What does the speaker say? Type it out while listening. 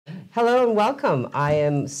Hello and welcome. I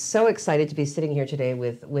am so excited to be sitting here today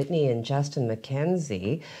with Whitney and Justin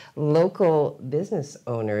McKenzie, local business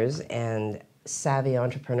owners and savvy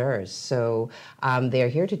entrepreneurs. So they are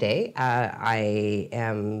here today. I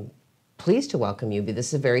am pleased to welcome you. This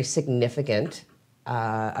is a very significant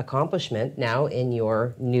accomplishment now in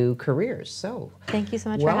your new careers. So thank you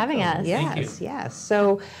so much welcome. for having us. Yes, yes.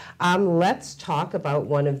 So let's talk about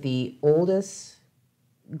one of the oldest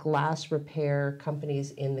glass repair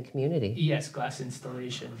companies in the community. Yes, glass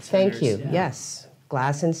installation centers. Thank you. Yeah. Yes,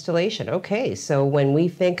 glass installation. Okay, so when we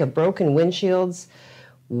think of broken windshields,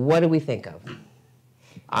 what do we think of?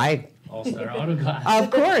 All-Star Auto Glass. Of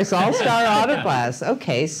course, All-Star Auto Glass.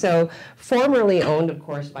 Okay, so formerly owned, of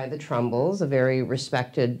course, by the Trumbles, a very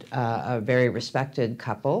respected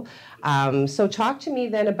couple. So talk to me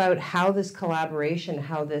then about how this collaboration,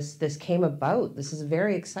 how this came about. This is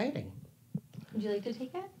very exciting. Would you like to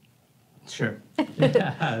take it? Sure.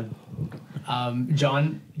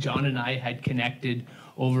 John and I had connected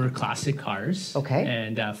over classic cars. Okay.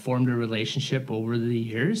 And formed a relationship over the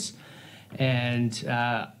years. And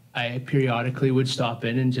I periodically would stop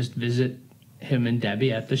in and just visit him and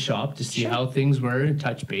Debbie at the shop to see how things were and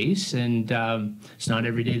touch base. And it's not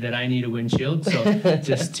every day that I need a windshield, so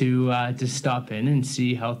just to stop in and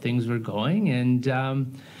see how things were going. And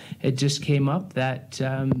it just came up that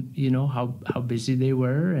how busy they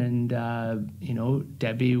were, and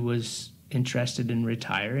Debbie was interested in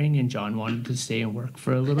retiring, and John wanted to stay and work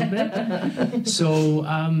for a little bit. So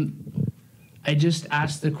I just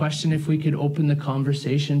asked the question if we could open the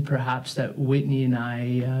conversation, perhaps that Whitney and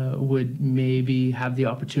I would maybe have the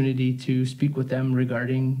opportunity to speak with them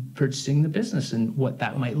regarding purchasing the business and what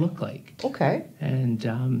that might look like. Okay.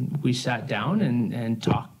 And we sat down and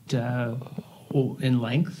talked in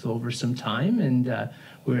length over some time, and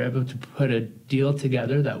we were able to put a deal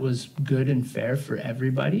together that was good and fair for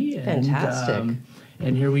everybody. Fantastic.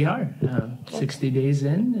 And here we are, 60 days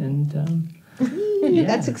in, and yeah,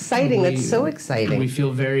 that's exciting. That's so exciting. We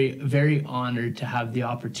feel very, very honored to have the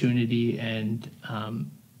opportunity, and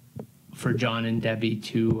for John and Debbie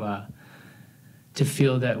to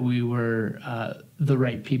feel that we were the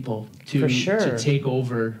right people to take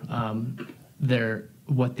over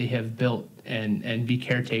what they have built and be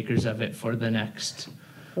caretakers of it for the next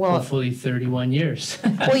hopefully 31 years.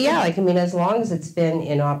 Well, yeah, as long as it's been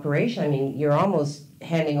in operation, you're almost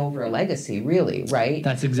handing over a legacy, really, right?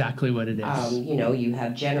 That's exactly what it is. You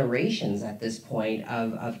have generations at this point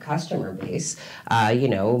of customer base.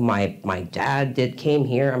 My dad came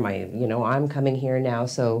here. I'm coming here now.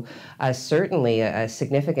 So certainly a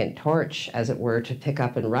significant torch, as it were, to pick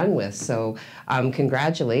up and run with. So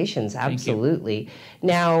congratulations, absolutely.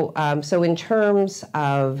 Now, so in terms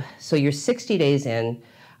of, you're 60 days in,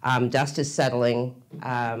 dust is settling.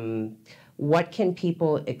 What can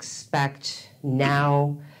people expect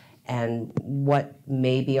now, and what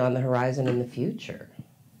may be on the horizon in the future?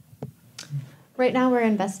 Right now we're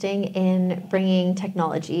investing in bringing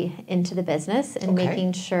technology into the business and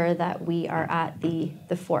making sure that we are at the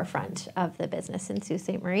forefront of the business in Sault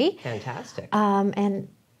Ste. Marie. Fantastic. And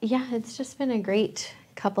yeah, it's just been a great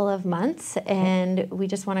couple of months, and we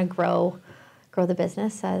just want to grow the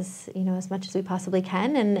business as much as we possibly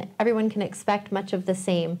can, and everyone can expect much of the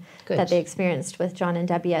same that they experienced with John and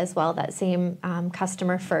Debbie as well. That same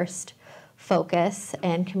customer first focus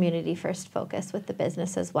and community first focus with the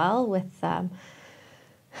business as well, with the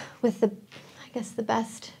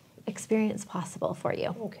best experience possible for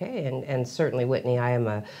you. Okay, and certainly, Whitney, I am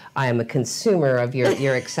a consumer of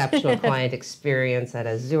your exceptional client experience at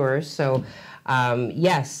Azure. So.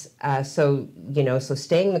 Yes, so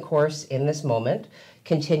staying the course in this moment,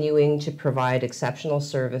 continuing to provide exceptional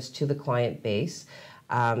service to the client base.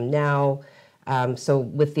 Now, so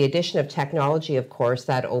with the addition of technology, of course,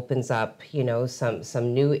 that opens up,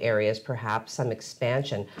 some new areas, perhaps some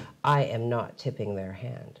expansion. I am not tipping their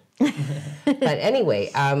hand. But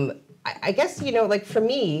anyway, I guess, for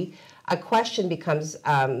me, a question becomes,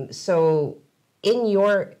 in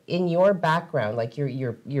your background, like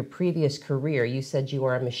your previous career, you said you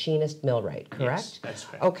are a machinist millwright, correct? Yes, that's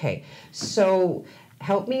correct. Okay, so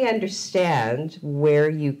help me understand where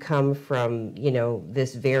you come from.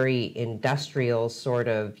 This very industrial sort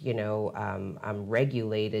of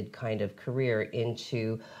regulated kind of career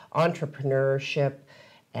into entrepreneurship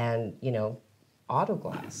and auto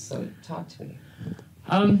glass. So talk to me.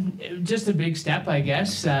 Just a big step, I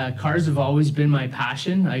guess. Cars have always been my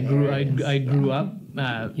passion. I grew up,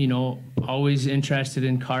 always interested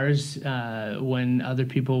in cars. When other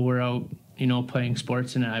people were out, playing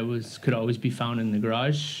sports, and I could always be found in the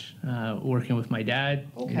garage, working with my dad,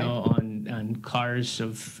 on cars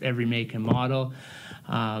of every make and model.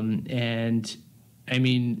 And I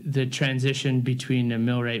mean, the transition between a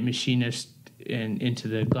millwright machinist and into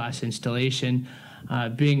the glass installation,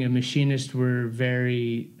 being a machinist, we're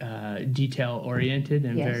very detail oriented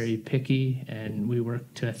and Yes. very picky, and we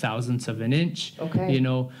work to a thousandth of an inch. Okay. You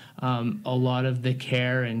know, a lot of the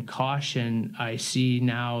care and caution I see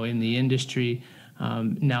now in the industry,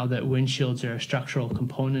 now that windshields are a structural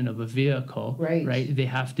component of a vehicle, Right. they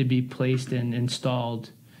have to be placed and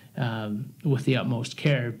installed with the utmost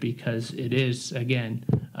care, because it is, again,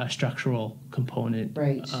 a structural component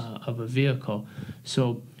Right. of a vehicle.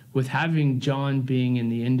 So with having John being in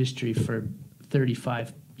the industry for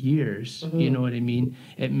 35 years, you know what I mean,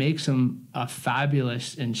 it makes him a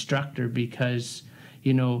fabulous instructor, because,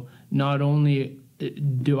 you know, not only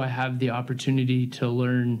do I have the opportunity to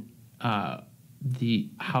learn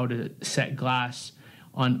how to set glass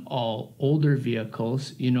on all older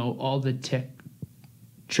vehicles, you know, all the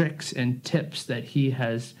tricks and tips that he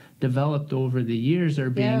has developed over the years are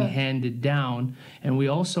being Yeah. handed down. And we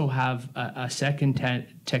also have a second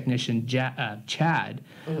technician, Chad,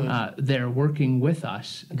 there working with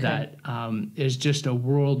us, that is just a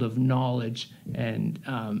world of knowledge, and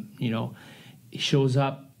you know, he shows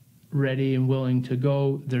up ready and willing to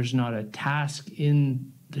go. There's not a task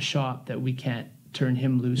in the shop that we can't turn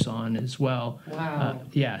him loose on as well. Wow.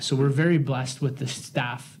 Yeah, so we're very blessed with the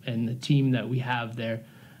staff and the team that we have there.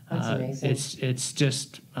 That's amazing. It's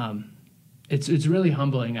just it's really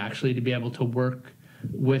humbling, actually, to be able to work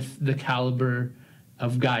with the caliber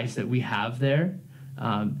of guys that we have there,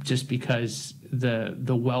 just because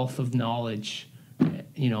the wealth of knowledge.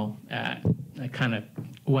 You know, I kind of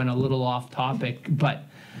went a little off topic, but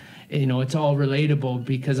you know, it's all relatable,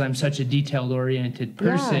 because I'm such a detail-oriented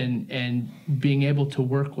person, and being able to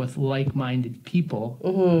work with like-minded people,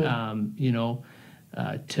 you know,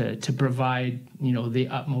 to provide, you know, the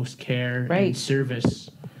utmost care Right. and service.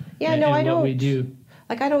 Yeah, in, no, in I what don't. we do.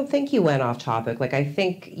 Like, I don't think you went off topic. Like, I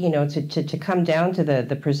think, you know, to come down to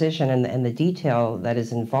the precision and the detail that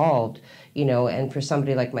is involved, you know, and for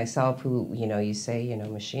somebody like myself who, you know, you say, you know,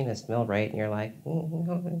 machinist, millwright, and you're like,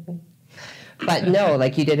 but no,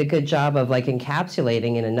 like, you did a good job of, like,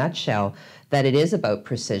 encapsulating in a nutshell that it is about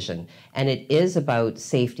precision, and it is about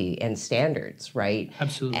safety and standards, right?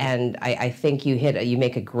 Absolutely. And I think you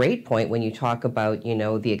make a great point when you talk about, you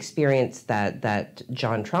know, the experience that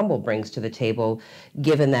John Trumbull brings to the table,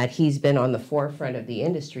 given that he's been on the forefront of the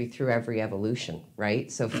industry through every evolution,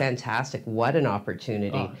 right? So fantastic. What an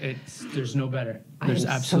opportunity. Oh, there's no better. There's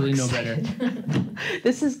I'm absolutely so no better.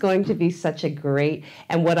 This is going to be such a great,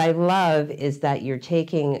 and what I love is that you're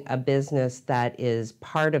taking a business that is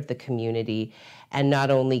part of the community, and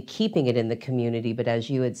not only keeping it in the community, but as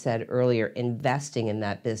you had said earlier, investing in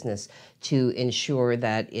that business to ensure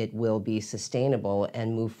that it will be sustainable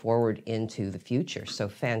and move forward into the future. So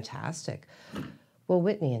fantastic. Well,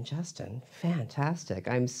 Whitney and Justin, fantastic.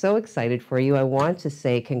 I'm so excited for you. I want to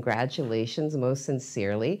say congratulations most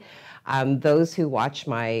sincerely. Those who watch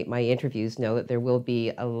my interviews know that there will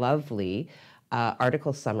be a lovely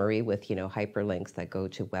article summary with, you know, hyperlinks that go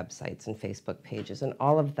to websites and Facebook pages and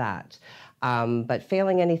all of that. But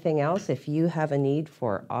failing anything else, if you have a need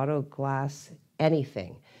for auto glass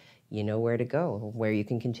anything, you know where to go, where you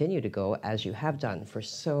can continue to go, as you have done for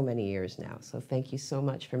so many years now. So thank you so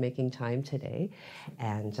much for making time today.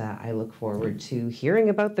 And I look forward to hearing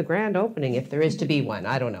about the grand opening, if there is to be one.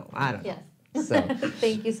 I don't know. Yes. So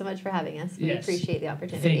Thank you so much for having us. We Yes. appreciate the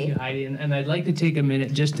opportunity. Thank you, Heidi. And I'd like to take a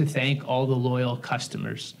minute just to thank all the loyal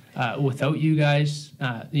customers. Without you guys,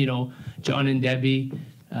 you know, John and Debbie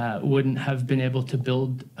wouldn't have been able to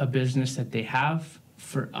build a business that they have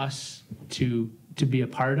for us to be a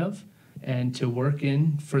part of and to work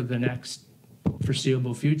in for the next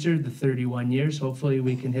foreseeable future, the 31 years. Hopefully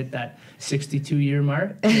we can hit that 62-year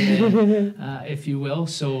mark, if you will.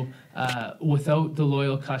 So without the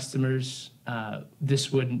loyal customers,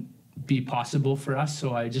 this wouldn't be possible for us.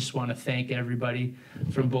 So I just want to thank everybody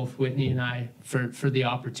from both Whitney and I for the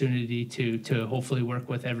opportunity to hopefully work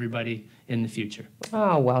with everybody in the future.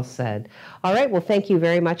 Oh, well said. All right. Well, thank you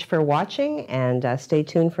very much for watching, and stay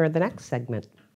tuned for the next segment.